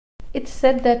It's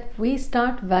said that we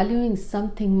start valuing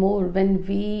something more when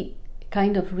we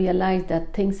kind of realize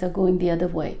that things are going the other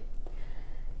way.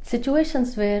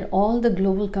 Situations where all the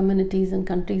global communities and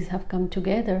countries have come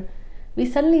together, we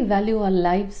suddenly value our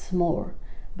lives more.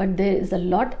 But there is a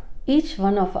lot each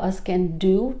one of us can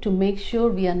do to make sure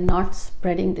we are not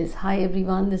spreading this. Hi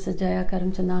everyone, this is Jaya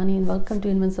Karamchandani and welcome to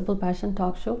Invincible Passion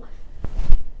Talk Show.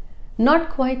 Not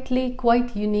quite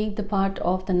unique, the part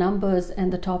of the numbers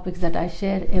and the topics that I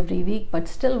share every week, but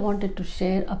still wanted to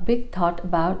share a big thought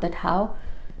about that, how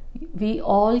we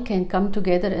all can come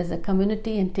together as a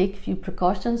community and take a few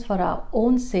precautions for our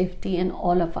own safety and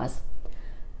all of us.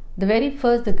 The very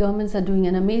first, the governments are doing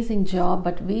an amazing job,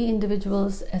 but we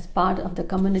individuals as part of the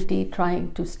community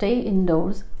trying to stay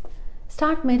indoors,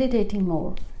 start meditating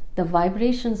more. The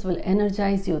vibrations will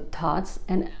energize your thoughts,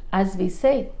 and as we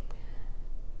say,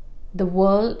 the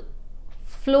world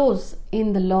flows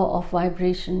in the law of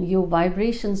vibration. Your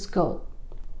vibrations go.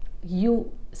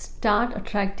 You start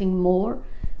attracting more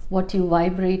what you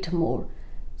vibrate more.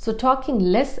 So talking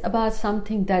less about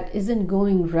something that isn't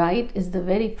going right is the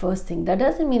very first thing. That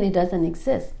doesn't mean it doesn't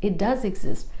exist. It does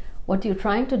exist. What you're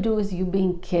trying to do is you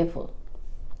being careful.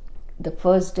 The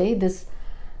first day this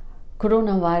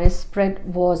coronavirus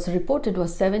spread was reported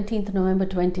was 17th November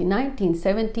 2019.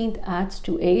 17th adds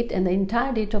to 8 and the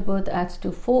entire date of birth adds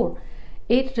to 4.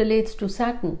 8 relates to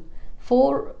Saturn.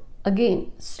 4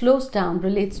 again slows down,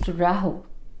 relates to Rahu.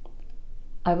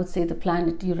 I would say the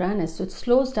planet Uranus. So it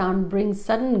slows down, brings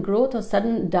sudden growth or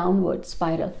sudden downward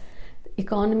spiral.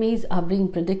 Economies are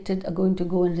being predicted are going to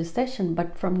go in recession,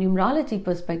 but from numerology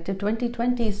perspective,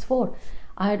 2020 is 4.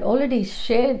 I had already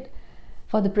shared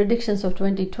for the predictions of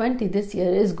 2020, this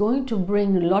year is going to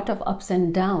bring a lot of ups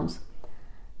and downs.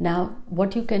 Now,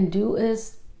 what you can do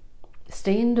is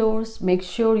stay indoors, make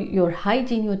sure your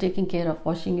hygiene you're taking care of,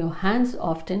 washing your hands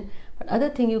often. But other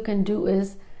thing you can do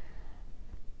is,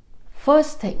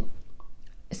 first thing,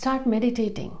 start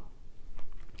meditating.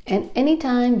 And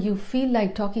anytime you feel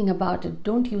like talking about it,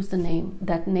 don't use the name.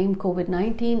 That name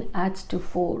COVID-19 adds to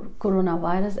 4.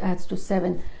 Coronavirus adds to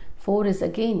 7. 4 is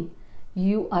again,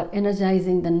 you are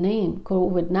energizing the name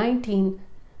COVID-19.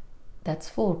 That's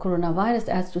 4. Coronavirus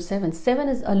adds to 7. 7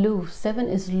 is aloof. 7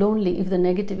 is lonely if the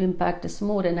negative impact is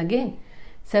more. And again,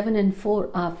 7 and 4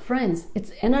 are friends.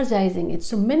 It's energizing it.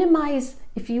 So minimize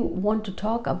if you want to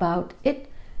talk about it.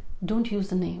 Don't use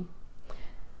the name.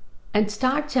 And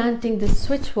start chanting this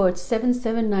switch word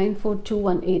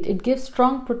 7794218. It gives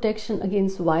strong protection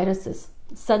against viruses,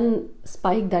 sudden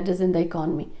spike that is in the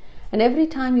economy. And every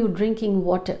time you're drinking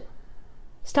water,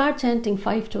 start chanting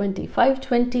 520.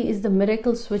 520 is the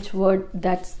miracle switch word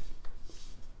that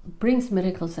brings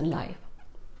miracles in life.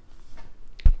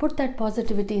 Put that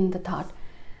positivity in the thought.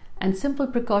 And simple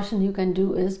precaution you can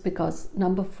do is, because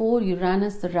number 4,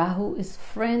 Uranus, the Rahu, is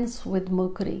friends with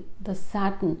Mercury, the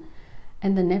Saturn,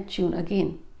 and the Neptune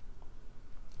again.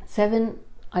 7,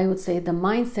 I would say, the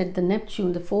mindset, the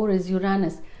Neptune, the 4 is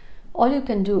Uranus. All you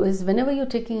can do is, whenever you're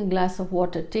taking a glass of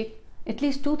water, take at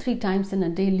least 2-3 times in a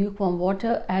day lukewarm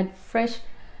water, add fresh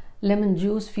lemon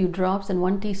juice, few drops, and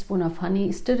 1 teaspoon of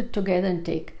honey, stir it together and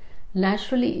take.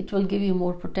 Naturally, it will give you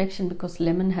more protection because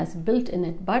lemon has built in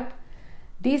it, but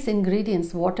these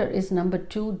ingredients, water is number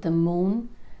 2, the moon,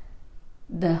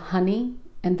 the honey,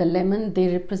 and the lemon, they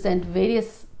represent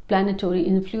various planetary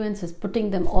influences. Putting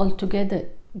them all together,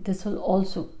 this will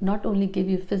also not only give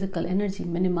you physical energy,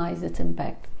 minimize its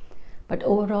impact. But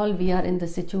overall, we are in the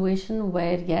situation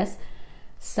where, yes,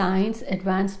 science,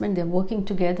 advancement, they're working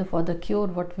together for the cure.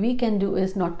 What we can do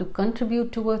is not to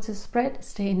contribute towards the spread,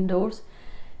 stay indoors,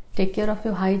 take care of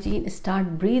your hygiene,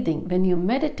 start breathing. When you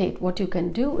meditate, what you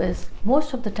can do is,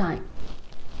 most of the time,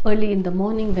 early in the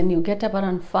morning when you get up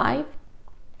around 5,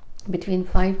 between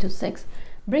 5 to 6,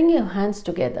 bring your hands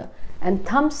together and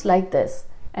thumbs like this.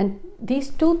 And these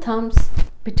 2 thumbs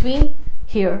between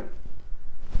here,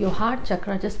 your heart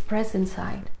chakra, just press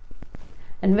inside.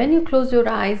 And when you close your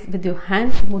eyes with your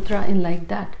hand mudra in like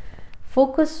that,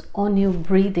 focus on your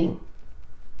breathing.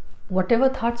 Whatever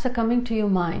thoughts are coming to your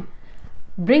mind,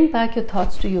 bring back your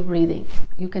thoughts to your breathing.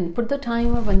 You can put the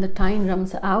timer when the time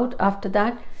runs out. After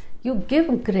that, you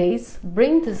give grace.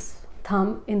 Bring this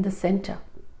thumb in the center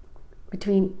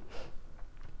between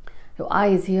your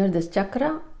eyes here, this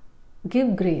chakra.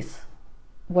 Give grace.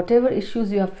 Whatever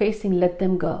issues you are facing, let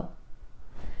them go.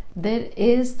 There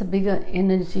is the bigger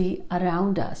energy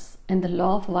around us, and the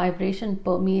law of vibration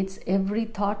permeates every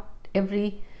thought,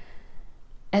 every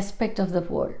aspect of the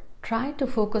world. Try to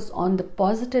focus on the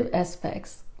positive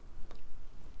aspects.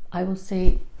 I will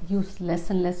say use less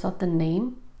and less of the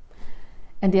name.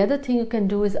 And the other thing you can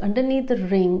do is, underneath the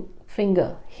ring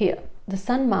finger here, the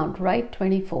sun mount, write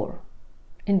 24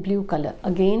 in blue color.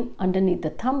 Again, underneath the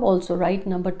thumb also write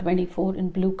number 24 in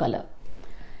blue color.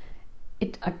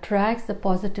 It attracts the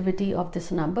positivity of this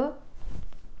number.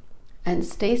 And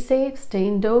stay safe, stay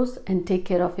indoors, and take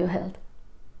care of your health.